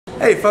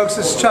Hey folks,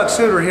 this is Chuck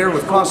Suter here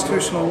with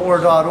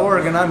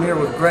ConstitutionalWar.org, and I'm here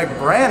with Greg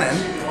Brannon,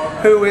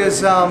 who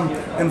is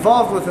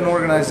involved with an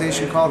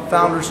organization called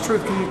Founders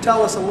Truth. Can you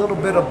tell us a little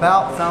bit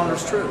about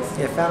Founders Truth?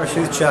 Yeah, Founders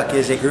Truth, Chuck,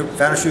 is a group,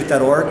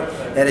 FoundersTruth.org,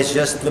 that is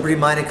just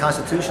liberty-minded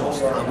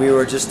constitutionals. We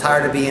were just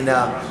tired of being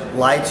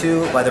lied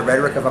to by the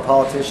rhetoric of our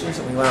politicians,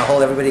 and we want to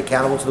hold everybody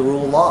accountable to the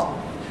rule of law.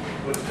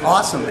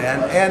 Awesome,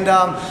 man. And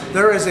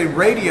there is a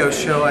radio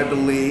show, I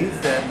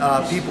believe,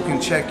 that people can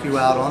check you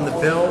out on, the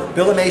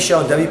Bill and May Show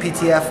on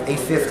WPTF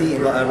 850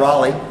 in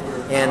Raleigh,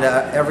 and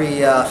every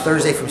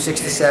Thursday from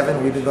 6 to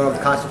 7 we've been going over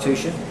the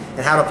Constitution and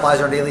how it applies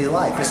to our daily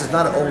life. This is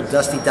not an old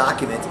dusty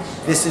document.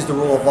 This is the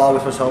rule of law we're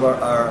supposed to hold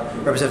our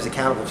representatives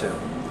accountable to.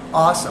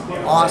 Awesome,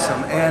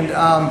 awesome.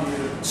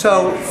 And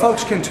so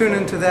folks can tune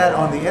into that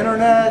on the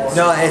internet?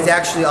 No, it's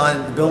actually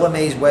on Bill and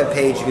May's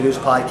webpage. You can do his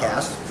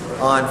podcast.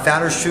 On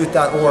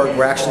FoundersTruth.org,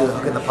 we're actually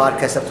hooking the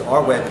podcast up to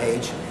our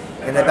webpage.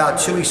 And in about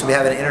 2 weeks, we'll be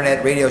having an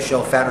internet radio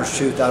show,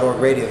 FoundersTruth.org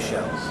radio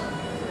show.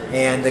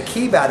 And the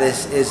key about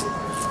this is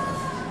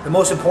the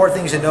most important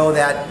thing is to know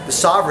that the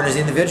sovereign is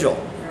the individual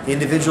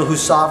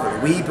who's sovereign.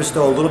 We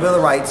bestow a little bit of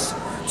the rights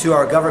to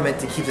our government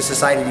to keep the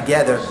society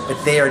together, but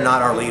they are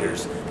not our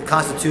leaders. The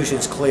Constitution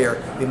is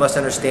clear. We must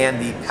understand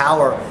the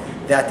power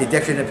that the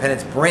Declaration of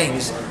Independence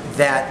brings,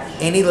 that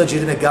any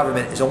legitimate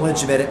government is only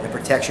legitimate if it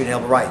protects your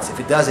inalienable rights. If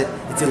it doesn't,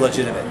 it's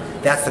illegitimate.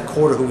 That's the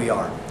core to who we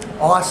are.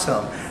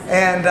 Awesome.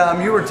 And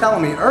you were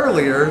telling me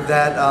earlier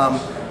that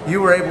you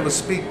were able to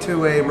speak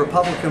to a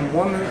Republican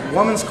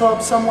women's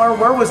club somewhere.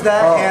 Where was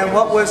that? Oh. And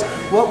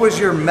what was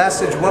your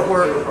message? What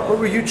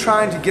were you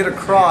trying to get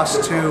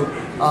across to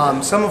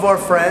some of our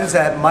friends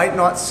that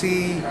might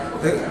see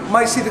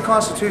the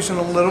Constitution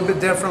a little bit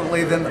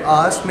differently than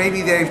us?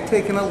 Maybe they've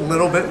taken a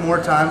little bit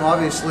more time.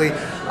 Obviously,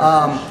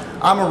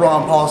 I'm a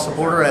Ron Paul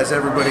supporter, as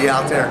everybody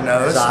out there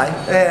knows.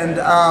 And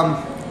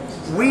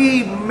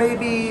we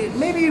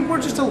maybe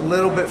we're just a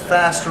little bit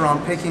faster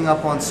on picking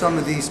up on some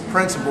of these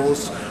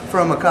principles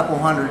from a couple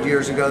hundred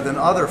years ago than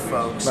other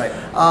folks. Right.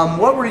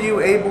 What were you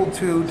able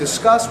to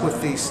discuss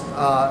with these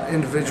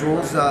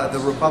individuals,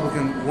 the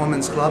Republican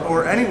Women's Club,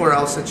 or anywhere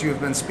else that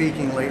you've been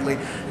speaking lately,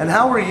 and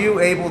how were you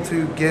able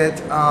to get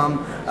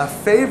a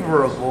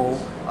favorable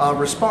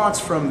response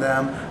from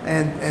them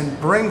and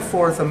bring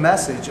forth a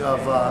message of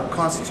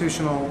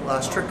constitutional,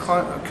 strict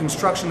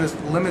constructionist,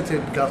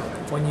 limited government?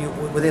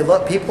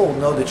 People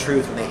know the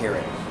truth when they hear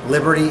it.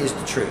 Liberty is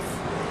the truth,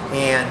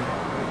 and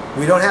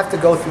we don't have to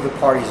go through the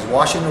parties.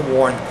 Washington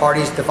warned, the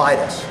parties divide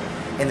us,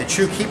 and the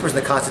true keepers of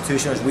the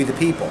Constitution is we the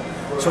people.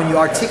 So when you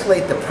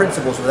articulate the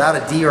principles without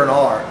a D or an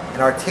R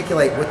and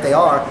articulate what they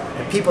are,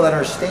 the people that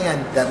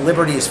understand that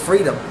liberty is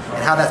freedom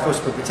and how that's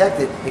supposed to be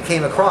protected, it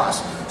came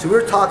across. So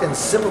we're talking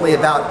simply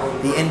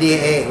about the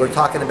NDAA, we're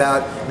talking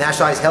about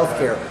nationalized health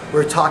care,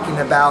 we're talking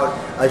about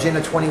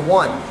Agenda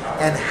 21,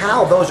 and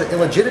how those are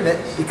illegitimate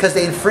because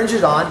they infringe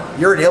on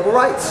your inalienable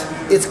rights.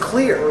 It's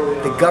clear.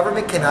 The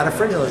government cannot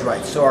infringe on those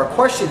rights. So our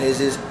question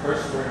is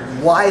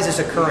why is this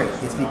occurring?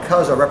 It's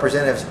because our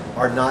representatives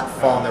are not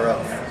following their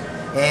oath.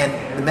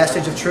 And the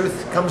message of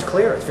truth comes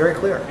clear. It's very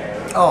clear.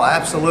 Oh,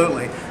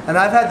 absolutely. And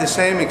I've had the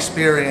same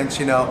experience.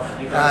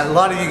 A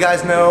lot of you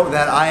guys know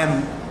that I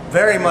am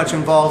very much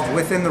involved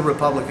within the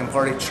Republican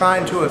Party,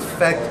 trying to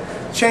affect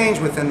change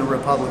within the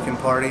Republican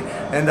Party.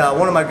 And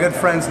one of my good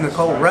friends,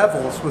 Nicole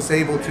Revels, was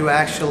able to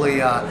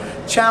actually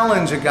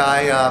challenge a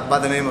guy by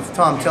the name of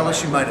Tom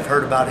Tillis. You might have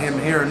heard about him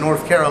here in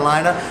North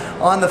Carolina,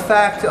 on the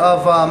fact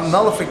of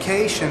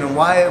nullification and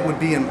why it would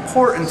be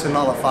important to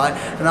nullify.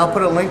 And I'll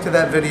put a link to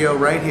that video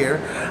right here.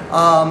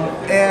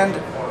 And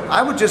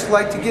I would just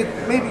like to get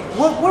maybe,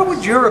 what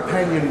would your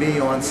opinion be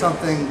on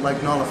something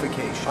like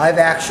nullification? I've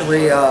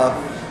actually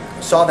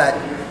saw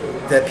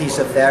that piece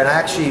up there,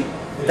 and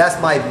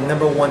that's my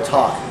 #1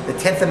 talk. The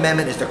 10th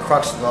Amendment is the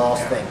crux of the whole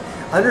thing.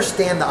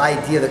 Understand the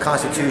idea of the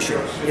Constitution.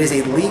 It is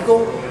a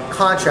legal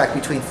contract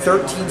between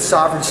 13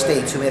 sovereign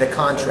states who made a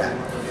contract.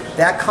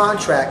 That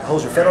contract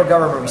holds the federal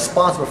government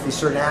responsible for these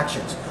certain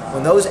actions.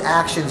 When those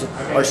actions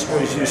are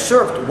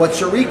usurped,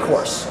 what's your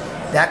recourse?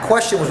 That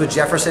question was what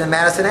Jefferson and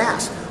Madison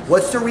asked.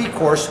 What's the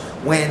recourse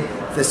when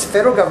this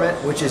federal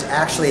government, which is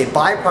actually a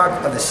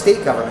byproduct of the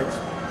state government,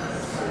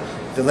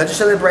 the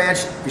legislative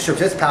branch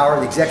usurps its power,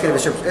 the executive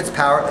usurps its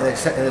power, and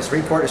the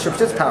Supreme Court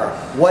usurps its power?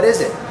 What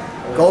is it?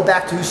 Go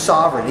back to who's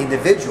sovereign, the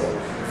individual.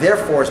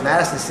 Therefore, as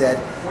Madison said,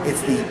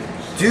 it's the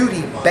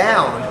duty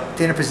bound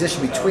to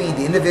interposition between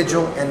the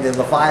individual and the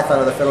leviathan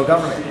of the federal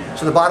government.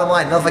 So the bottom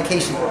line,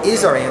 nullification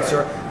is our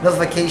answer.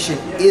 Nullification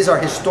is our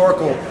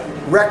historical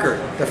record.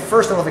 The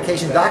first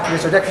nullification document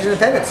is our Declaration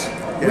of Independence.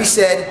 Yeah. We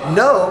said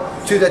no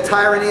to the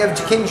tyranny of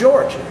King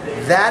George.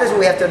 That is what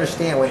we have to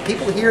understand. When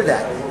people hear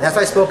that, and that's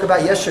what I spoke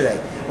about yesterday,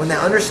 when they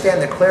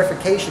understand the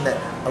clarification that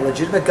a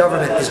legitimate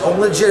government is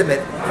only legitimate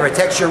to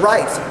protect your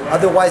rights,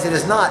 otherwise it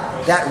is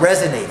not, that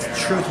resonates.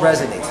 Truth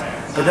resonates.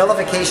 But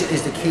nullification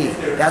is the key.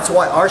 That's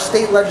why our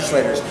state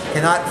legislators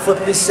cannot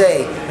flippantly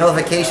say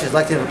nullification is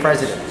electing a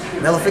president.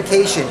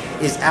 Nullification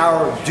is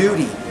our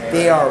duty.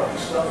 They are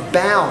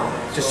bound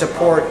to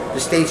support the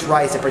state's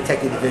rights and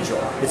protect the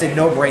individual. It's a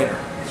no-brainer.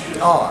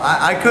 Oh,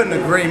 I couldn't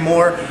agree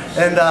more.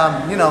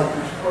 And, you know,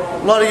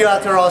 a lot of you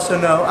out there also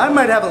know I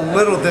might have a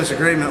little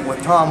disagreement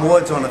with Tom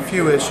Woods on a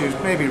few issues,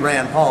 maybe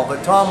Rand Paul,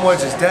 but Tom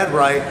Woods is dead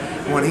right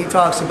when he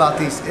talks about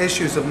these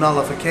issues of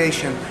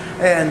nullification.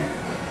 And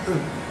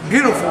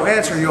beautiful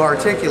answer you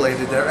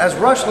articulated there. As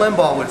Rush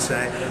Limbaugh would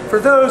say, for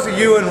those of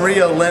you in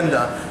Rio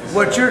Linda,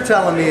 what you're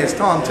telling me is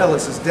Tom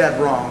Tillis is dead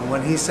wrong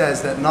when he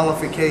says that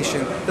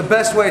nullification, the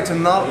best way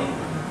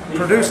to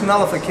produce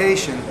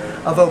nullification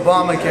of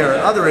Obamacare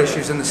and other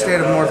issues in the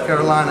state of North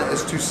Carolina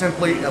is to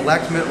simply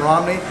elect Mitt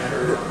Romney.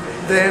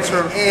 The answer...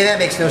 And that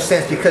makes no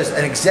sense because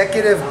an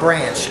executive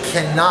branch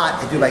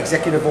cannot do by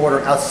executive order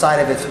outside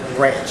of its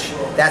branch.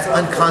 That's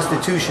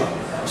unconstitutional.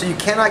 So you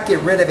cannot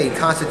get rid of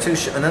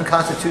an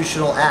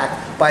unconstitutional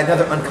act by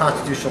another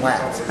unconstitutional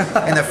act.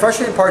 And the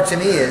frustrating part to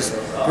me is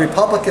the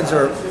Republicans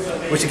are,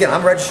 which again,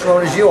 I'm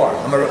registered as you are.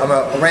 I'm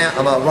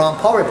a Ron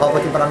Paul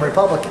Republican, but I'm a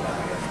Republican.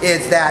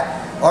 Is that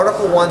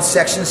Article 1,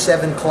 Section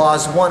 7,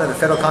 Clause 1 of the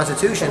Federal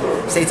Constitution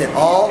states that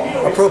all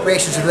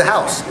appropriations to the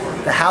House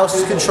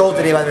is controlled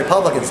today by the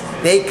Republicans.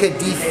 They could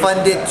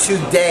defund it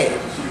today.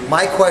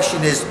 My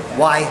question is,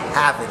 why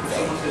haven't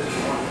they?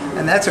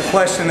 And that's a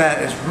question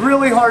that is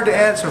really hard to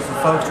answer for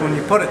folks when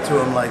you put it to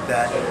them like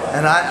that.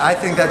 And I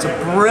think that's a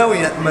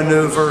brilliant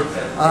maneuver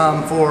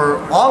for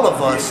all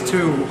of us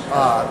to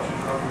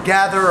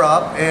gather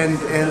up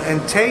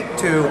and take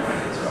to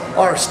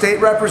our state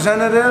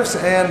representatives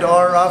and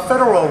our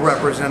federal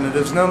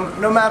representatives,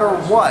 no matter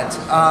what.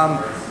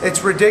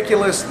 It's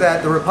ridiculous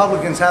that the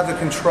Republicans have the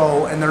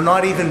control and they're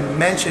not even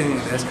mentioning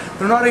this.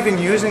 They're not even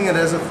using it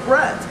as a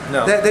threat.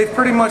 No. They've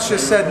pretty much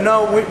just said,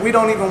 no, we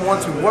don't even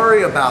want to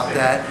worry about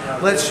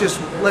that.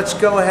 Let's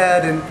go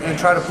ahead and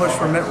try to push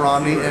for Mitt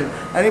Romney. And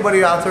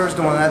anybody out there is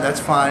doing that, that's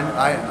fine.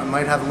 I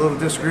might have a little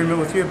disagreement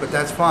with you, but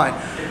that's fine.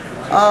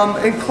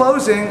 In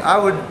closing, I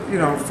would,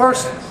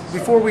 first,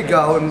 before we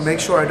go, and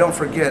make sure I don't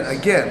forget,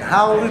 again,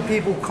 how do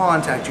people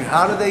contact you?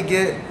 How do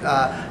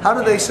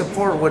they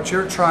support what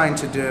you're trying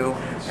to do?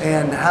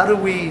 And how do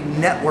we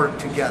network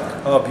together?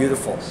 Oh,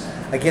 beautiful.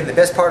 Again, the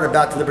best part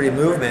about the Liberty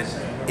Movement,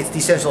 it's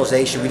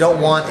decentralization. We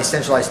don't want a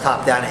centralized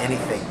top-down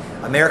anything.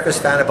 America's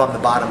founded from the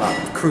bottom up,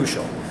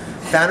 crucial.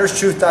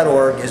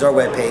 FoundersTruth.org is our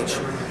webpage.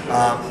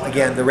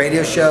 Again, the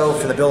radio show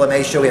from the Bill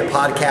LeMay Show, we have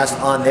podcasts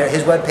on there,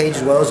 his webpage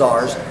as well as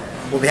ours.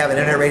 We'll be having an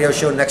internet radio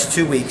show in the next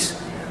 2 weeks.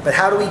 But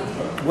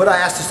what I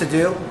asked us to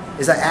do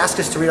is I asked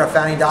us to read our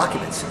founding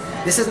documents.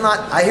 This is not,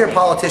 I hear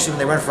politicians when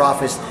they run for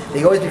office,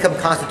 they always become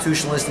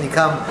constitutionalists and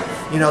become,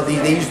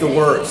 they use the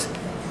words.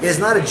 It is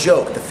not a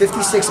joke. The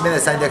 56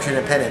 minutes on Declaration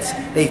of Independence,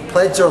 they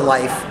pledged their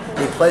life,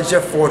 they pledged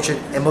their fortune,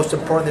 and most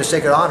important, their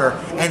sacred honor,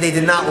 and they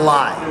did not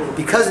lie.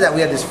 Because of that,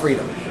 we have this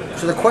freedom.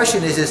 So the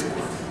question is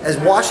as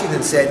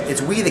Washington said,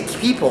 it's we the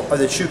people are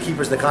the true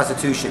keepers of the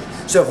Constitution.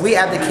 So if we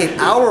abdicate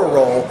our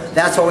role,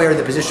 that's why we are in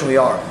the position we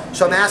are.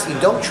 So I'm asking,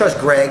 don't trust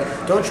Greg,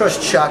 don't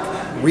trust Chuck,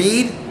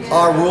 read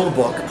our rule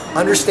book,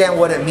 understand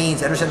what it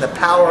means, understand the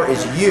power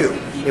is you.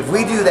 If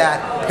we do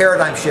that,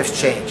 paradigm shifts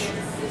change.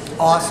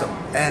 Awesome,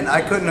 and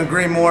I couldn't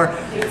agree more.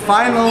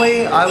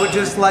 Finally, I would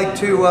just like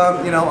to,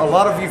 a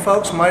lot of you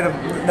folks might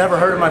have never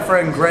heard of my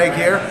friend Greg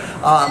here.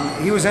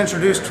 He was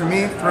introduced to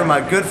me through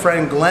my good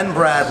friend Glenn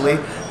Bradley,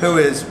 who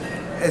has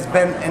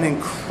been an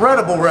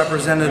incredible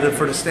representative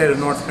for the state of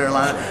North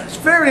Carolina. It's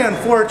very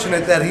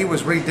unfortunate that he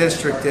was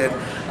redistricted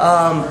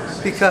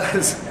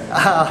because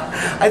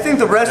I think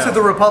the rest of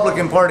the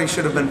Republican Party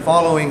should have been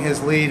following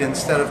his lead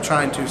instead of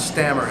trying to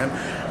stammer him.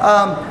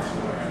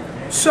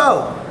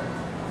 So,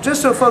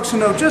 just so folks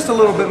know just a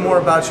little bit more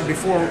about you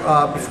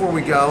before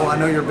we go, I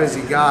know you're a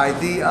busy guy.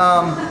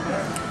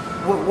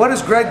 What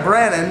is Greg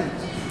Brannon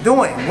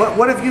doing?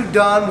 What have you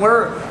done?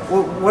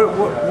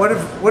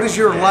 What is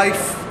your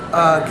life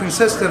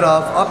consisted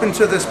of up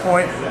until this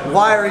point?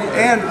 Why are you,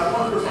 and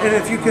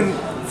if you can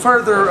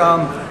further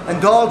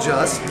indulge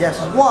us, yes.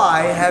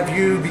 Why have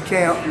you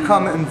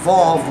become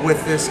involved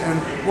with this,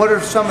 and what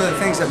are some of the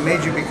things that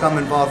made you become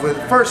involved with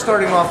it? First,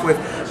 starting off with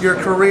your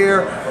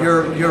career,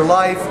 your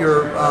life,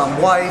 your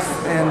wife,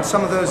 and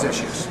some of those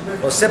issues.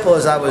 Well, simple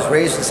as I was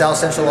raised in South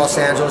Central Los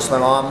Angeles. My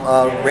mom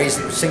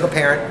raised single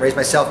parent, raised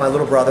myself and my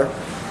little brother.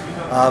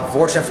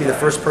 Fortunately, the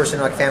first person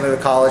in my family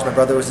to college. My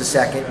brother was the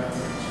second.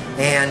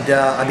 And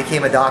I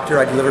became a doctor.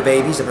 I deliver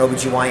babies. I'm an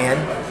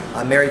OBGYN.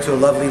 I'm married to a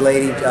lovely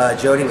lady,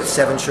 Jody, with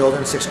 7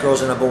 children, 6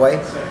 girls and a boy.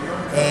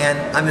 And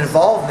I'm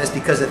involved in this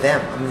because of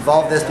them. I'm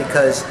involved in this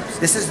because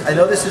I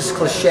know this is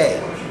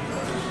cliche,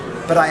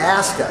 but I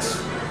ask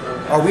us,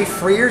 are we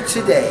freer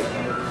today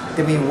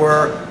than we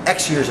were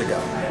X years ago?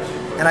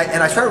 And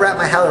I try to wrap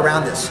my head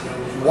around this.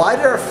 Why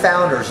did our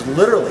founders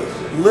literally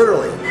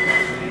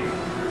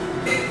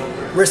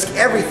risk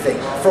everything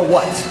for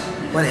what?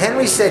 When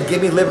Henry said,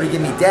 give me liberty,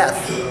 give me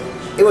death,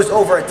 it was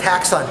over a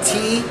tax on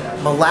tea,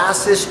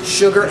 molasses,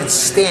 sugar, and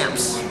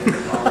stamps.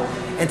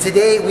 And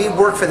today we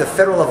work for the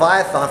federal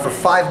Leviathan for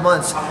 5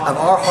 months of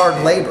our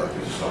hard labor.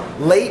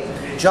 Late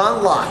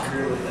John Locke,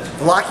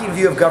 the Lockean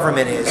view of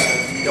government is,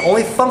 the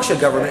only function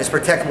of government is to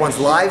protect one's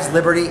lives,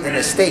 liberty, and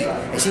estate.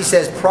 And she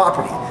says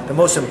property. The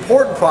most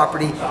important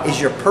property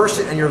is your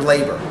person and your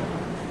labor.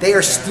 They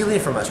are stealing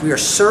from us. We are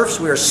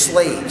serfs, we are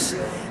slaves.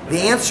 The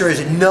answer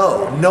is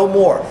no, no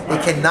more. They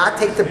cannot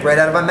take the bread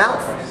out of my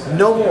mouth.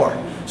 No more.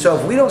 So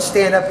if we don't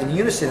stand up in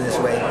unison this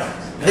way,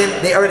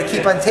 then they are going to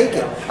keep on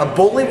taking. A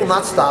bully will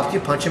not stop you,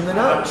 punch him in the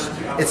nose.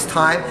 It's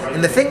time.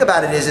 And the thing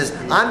about it is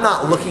I'm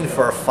not looking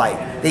for a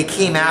fight. They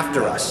came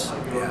after us.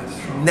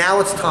 Now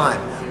it's time.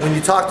 When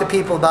you talk to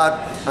people about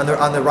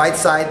on the right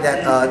side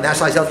that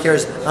nationalized health care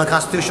is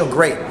unconstitutional,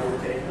 great.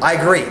 I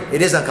agree,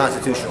 it is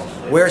unconstitutional.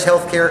 Where's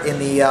health care in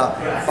the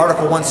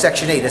Article 1,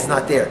 Section 8? It's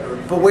not there.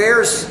 But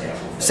where's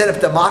set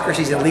up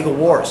democracies and legal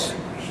wars?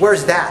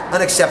 Where's that?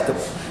 Unacceptable.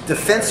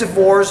 Defensive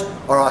wars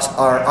are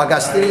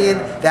Augustinian,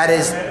 that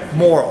is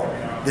moral.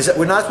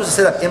 We're not supposed to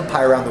set up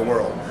empire around the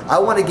world. I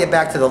want to get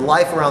back to the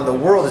life around the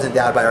world as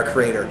endowed by our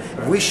Creator.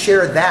 If we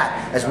share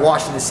that, as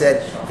Washington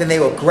said, then they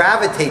will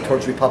gravitate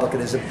towards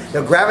republicanism.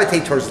 They'll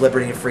gravitate towards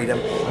liberty and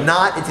freedom,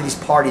 not into these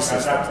party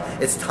systems.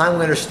 It's time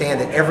we understand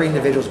that every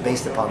individual is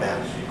based upon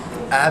that.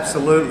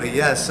 Absolutely,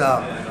 yes.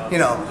 You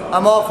know,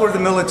 I'm all for the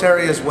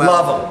military as well.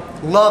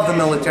 Love them. Love the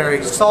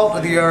military. Salt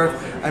of the earth.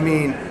 I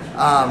mean,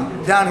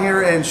 down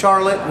here in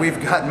Charlotte,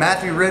 we've got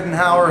Matthew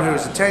Rittenhauer,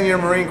 who's a 10-year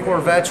Marine Corps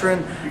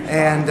veteran,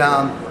 and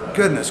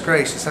goodness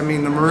gracious, I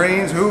mean, the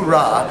Marines,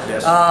 hoorah.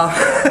 Yes.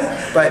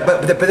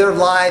 But their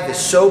life is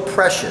so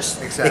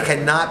precious. Exactly.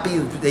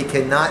 They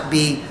cannot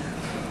be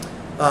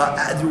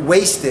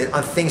wasted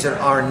on things that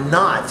are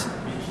not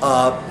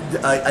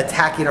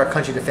attacking our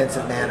country in a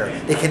defensive manner.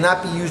 They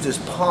cannot be used as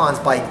pawns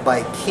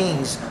by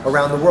kings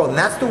around the world. And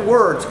that's the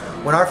words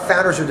when our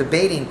founders were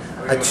debating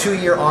a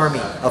 2-year army,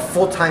 a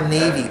full-time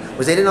navy,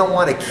 was they didn't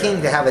want a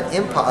king to have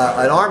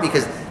an army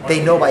because they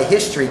know by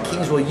history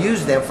kings will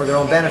use them for their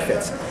own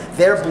benefits.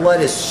 Their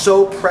blood is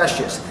so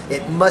precious,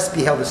 it must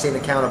be held the same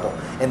accountable.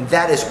 And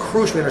that is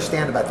crucial to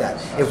understand about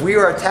that. If we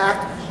are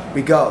attacked,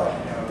 we go.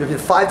 There have been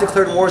 5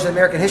 declared wars in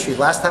American history.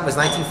 The last time was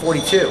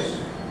 1942.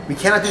 We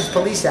cannot do these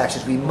police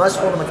actions. We must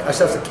hold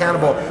ourselves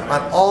accountable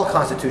on all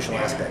constitutional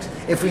aspects.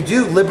 If we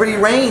do, liberty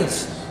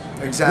reigns.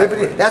 Exactly.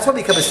 Liberty, that's why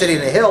we become a city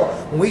on a hill.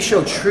 When we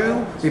show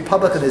true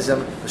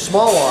republicanism,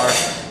 small r,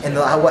 and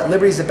what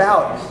liberty is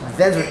about,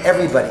 then when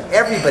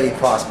everybody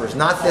prospers,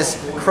 not this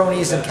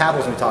cronyism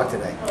capitalism we talk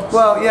today.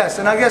 Well, yes,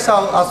 and I guess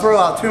I'll throw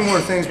out 2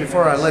 more things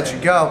before I let you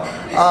go.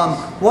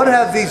 What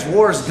have these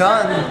wars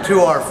done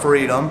to our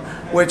freedom,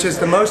 which is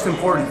the most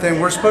important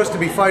thing? We're supposed to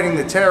be fighting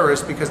the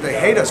terrorists because they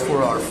hate us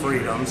for our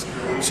freedoms.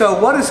 So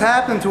what has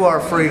happened to our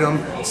freedom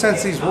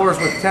since these wars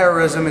with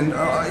terrorism and,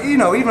 you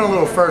know, even a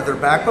little further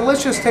back, but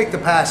let's just take the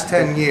past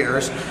 10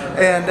 years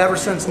and ever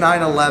since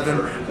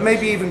 9/11,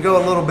 maybe even go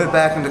a little bit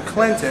back into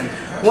Clinton.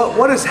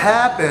 What has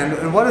happened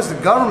and what has the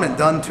government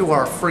done to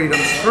our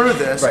freedoms through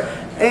this? Right.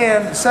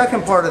 And the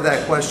second part of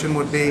that question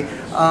would be,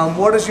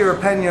 what is your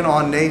opinion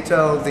on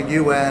NATO, the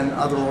UN,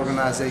 other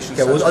organizations?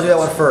 Okay, well, I'll do that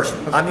one first.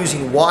 I'm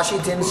using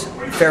Washington's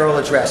Federal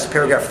Address,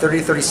 paragraph 30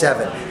 to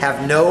 37.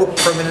 Have no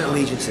permanent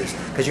allegiances,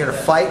 because you're going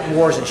to fight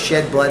wars and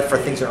shed blood for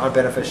things that aren't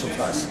beneficial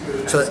to us.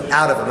 So it's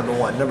out of it, number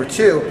one. Number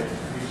two,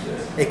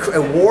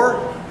 a war,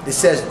 it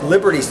says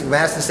liberties.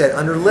 Madison said,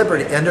 under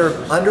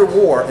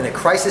war, in a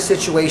crisis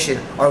situation,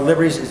 our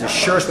liberties is the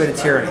surest way to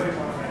tyranny,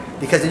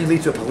 because then you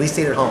lead to a police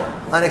state at home.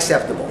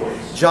 Unacceptable.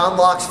 John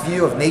Locke's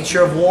view of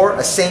nature of war,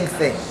 a same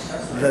thing.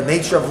 The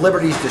nature of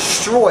liberty is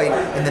destroyed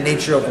in the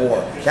nature of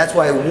war. That's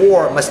why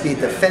war must be a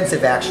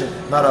defensive action,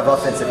 not an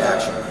offensive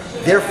action.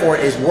 Therefore,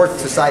 it is worth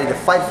society to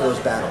fight for those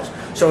battles.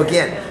 So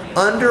again,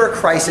 under a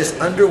crisis,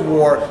 under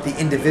war, the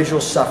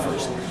individual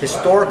suffers.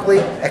 Historically,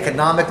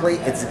 economically,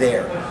 it's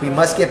there. We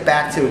must get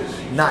back to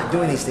not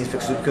doing these things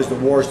because the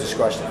war is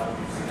destructive.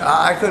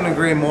 I couldn't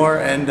agree more.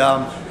 And,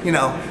 you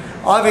know,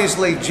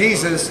 obviously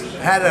Jesus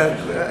had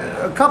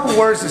a couple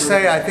words to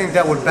say, I think,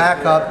 that would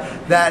back up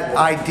that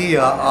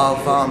idea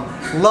of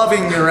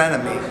loving your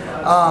enemy.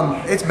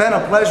 It's been a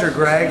pleasure,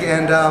 Greg.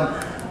 And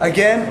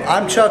again,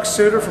 I'm Chuck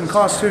Suter from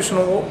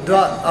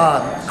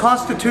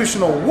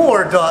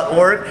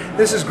constitutionalwar.org.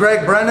 This is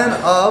Greg Brannon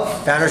of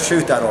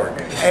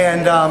founderstruth.org.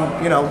 And,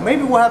 you know,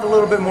 maybe we'll have a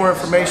little bit more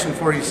information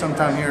for you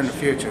sometime here in the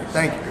future.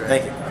 Thank you, Greg.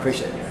 Thank you.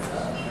 Appreciate it.